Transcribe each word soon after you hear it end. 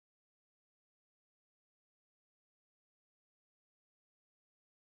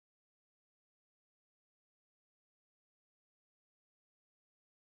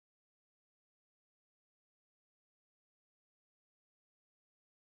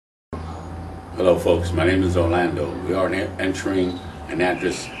Hello folks, my name is Orlando. We are entering an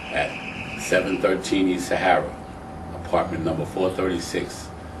address at 713 East Sahara, apartment number 436.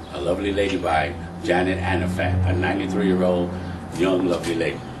 A lovely lady by Janet Anifant, a 93-year-old young lovely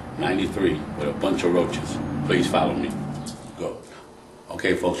lady, 93, with a bunch of roaches. Please follow me. Go.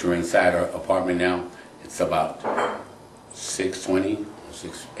 Okay folks, we're inside our apartment now. It's about 6:20,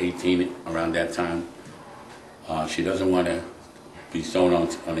 6:18, around that time. She doesn't want to be shown on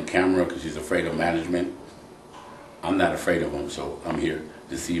the camera because she's afraid of management. I'm not afraid of them, so I'm here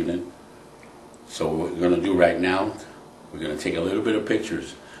this evening. So what we're going to do right now, we're going to take a little bit of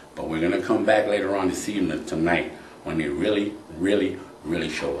pictures, but we're going to come back later on this evening, tonight, when they really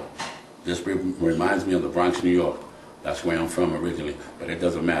show up. This reminds me of the Bronx, New York. That's where I'm from originally, but it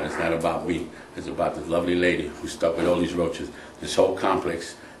doesn't matter. It's not about me. It's about this lovely lady who's stuck with all these roaches. This whole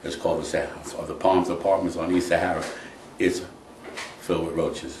complex is called the Palms Apartments on East Sahara. It's filled with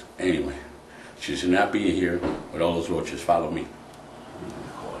roaches. Anyway, she should not be here with all those roaches. Follow me.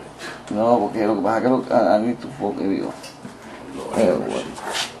 No, porque lo que pasa es que I need to focus, digo.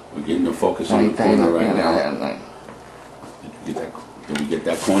 We're getting the focus on the corner right now. Did we get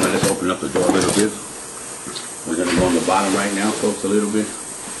that corner? Let's open up the door a little bit. We're going to go on the bottom right now, folks, a little bit.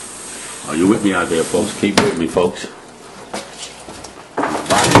 Are you with me out there, folks? Keep with me, folks.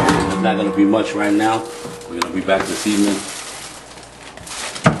 There's not going to be much right now. We're going to be back this evening.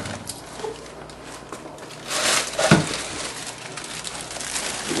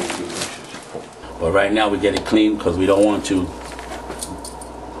 But right now we get it clean because we don't want to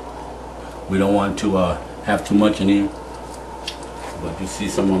have too much in here. But you see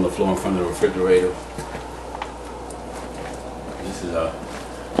some on the floor in front of the refrigerator.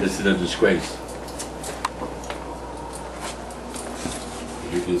 This is a disgrace.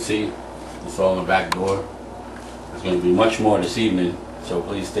 You can see it's all in the back door. There's going to be much more this evening, so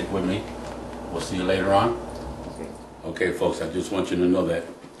please stick with me. We'll see you later on. Okay, folks, I just want you to know that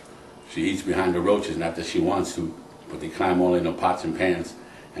she eats behind the roaches, not that she wants to, but they climb all in the pots and pans.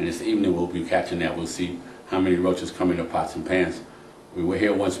 And this evening we'll be catching that. We'll see how many roaches come in the pots and pans. We were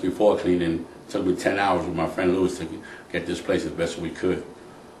here once before cleaning. It took me 10 hours with my friend Louis to get this place as best we could.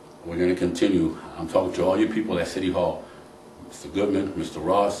 We're going to continue. I'm talking to all you people at City Hall. Mr. Goodman, Mr.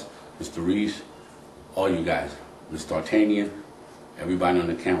 Ross, Mr. Reese, all you guys. Mr. D'Artagnan, everybody on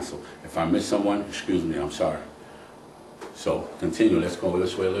the council. If I miss someone, excuse me, I'm sorry. So, continue. Let's go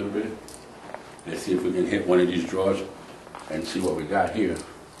this way a little bit. Let's see if we can hit one of these drawers and see what we got here.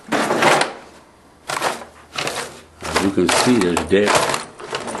 As you can see, there's dead.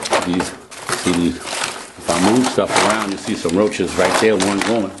 If I move stuff around, you see some roaches right there, one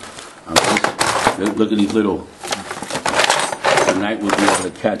going. Look at these little. Tonight we'll be able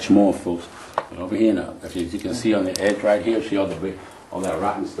to catch more, folks. But over here now, as you can see on the edge right here, see all that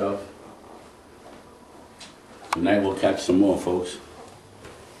rotten stuff. Tonight we'll catch some more, folks.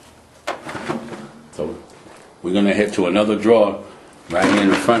 So we're going to head to another drawer right here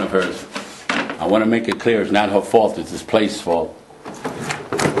in front of hers. I want to make it clear it's not her fault, it's this place's fault.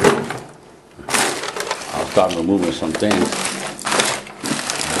 I'll start removing some things.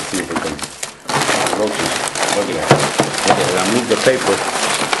 Let's see if we can. Roaches. Look at that. Look at it. I moved the paper.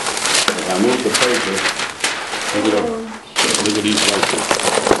 Look at these roaches.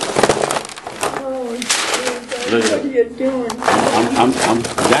 Look at what are you doing?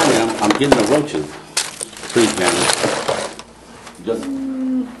 I'm getting the roaches. Please, Danny. Just,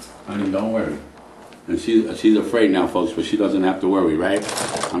 honey, don't worry. And she's afraid now, folks, but she doesn't have to worry, right?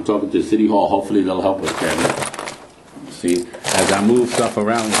 I'm talking to City Hall. Hopefully they'll help us, Danny. See, as I move stuff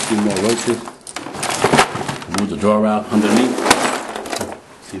around, you see more roaches. Move the drawer out underneath.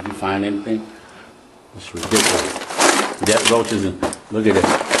 See if you find anything. It's ridiculous. Dead roaches, and look at it.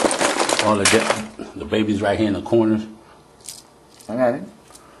 All the babies right here in the corners. I got it.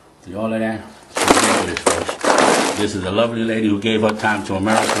 See all of that? It's ridiculous, folks. This is a lovely lady who gave her time to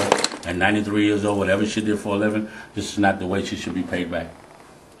America at 93 years old, whatever she did for a living. This is not the way she should be paid back.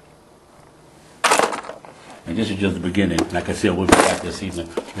 And this is just the beginning. Like I said, we'll be back this evening.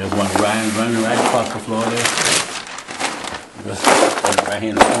 There's one running right across the floor there. Just right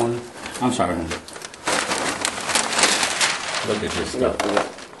here in the corner. I'm sorry, honey. Look at this stuff.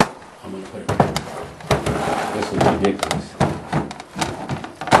 I'm going to put it. This is ridiculous.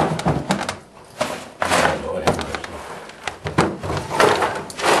 Lord have mercy.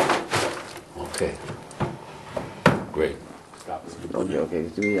 Okay. Great. Stop this. Okay.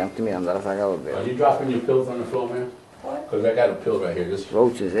 Are you dropping your pills on the floor, man? What? Because I got a pill right here. This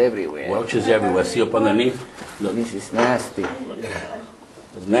Roaches everywhere. roaches everywhere. See up underneath? Look. This is nasty. Look at that.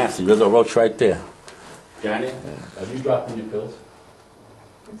 It's nasty. There's a roach right there. Johnny, are you dropping your pills?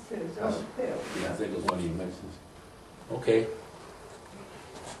 Yeah, I think it's one of your medicines. Okay.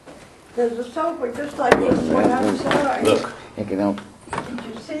 There's a sofa just like this one outside. Look. Es que no. Did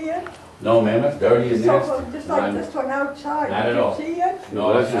you see it? No, man, that's dirty The and sofa nasty. just like this one outside. Not Did at you all. see it?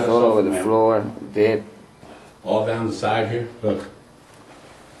 No, that's not Roaches a all over sofa, the man. floor, dead. All down the side here. Look.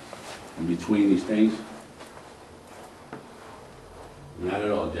 In between these things. Not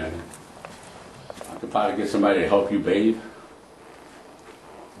at all, Janet. I could probably get somebody to help you bathe.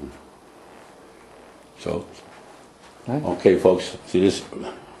 So, okay, folks. See this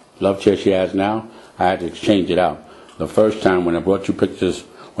love chair she has now? I had to exchange it out. The first time when I brought you pictures,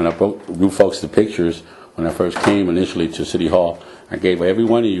 when I brought you folks the pictures, when I first came initially to City Hall, I gave every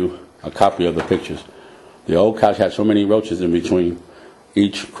one of you a copy of the pictures. The old couch had so many roaches in between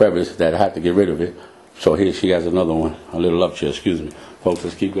each crevice that I had to get rid of it. So here she has another one, a little love chair, excuse me. Folks,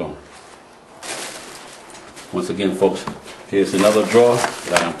 let's keep going. Once again, folks, here's another drawer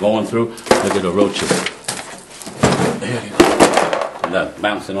that I'm going through. Look at the roaches. There you go. And that's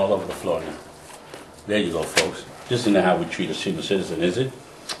bouncing all over the floor now. There you go, folks. This isn't how we treat a senior citizen, is it?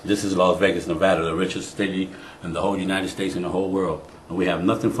 This is Las Vegas, Nevada, the richest city in the whole United States and the whole world. And we have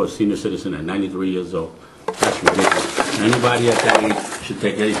nothing for a senior citizen at 93 years old. That's ridiculous. Anybody at that age should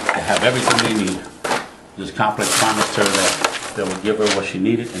have everything they need. This complex promised her that they would give her what she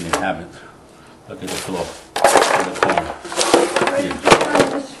needed, and they haven't. Look at the floor. Look at the corner. Where did you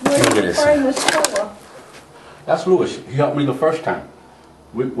find this? Where Look did at you this. find this sofa? That's Louis. He helped me the first time.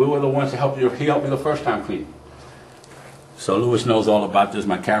 We were the ones that helped you. He helped me the first time clean. So Louis knows all about this.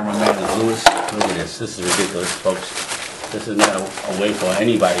 My cameraman is Louis. Look at this. This is ridiculous, folks. This is not a way for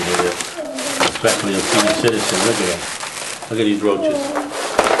anybody to live, especially a senior citizen. Look at that. Look at these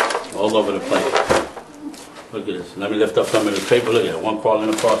roaches all over the place. Look at this. Let me lift up some of the paper. Look at it. One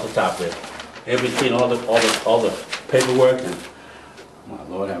crawling across the top there. In between all the paperwork and my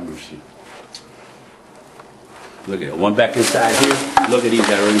Lord have mercy. Look at it. One back inside here. Look at these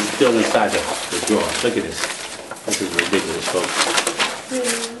that are still inside the drawer. Look at this. This is ridiculous,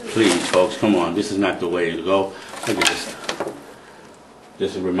 folks. Please, folks, come on. This is not the way to go. Look at this.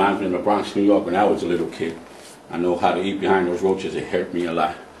 This reminds me of the Bronx, New York when I was a little kid. I know how to eat behind those roaches. It hurt me a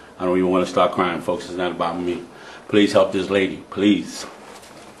lot. I don't even want to start crying, folks. It's not about me. Please help this lady. Please.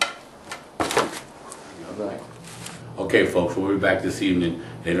 Okay, folks. We'll be back this evening,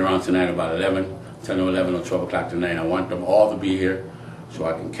 later on tonight, about 10 or 11 or 12 o'clock tonight. I want them all to be here so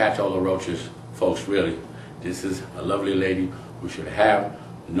I can catch all the roaches. Folks, really, this is a lovely lady who should have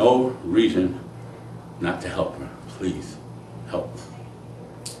no reason not to help her. Please, help.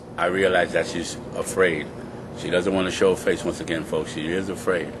 I realize that she's afraid. She doesn't want to show her face once again, folks. She is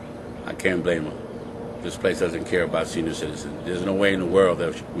afraid. I can't blame her. This place doesn't care about senior citizens. There's no way in the world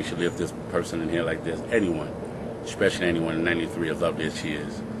that we should leave this person in here like this. Anyone, especially anyone in 93 as lovely as she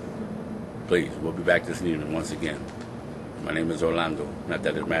is. Please, we'll be back this evening once again. My name is Orlando. Not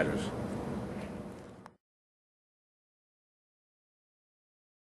that it matters.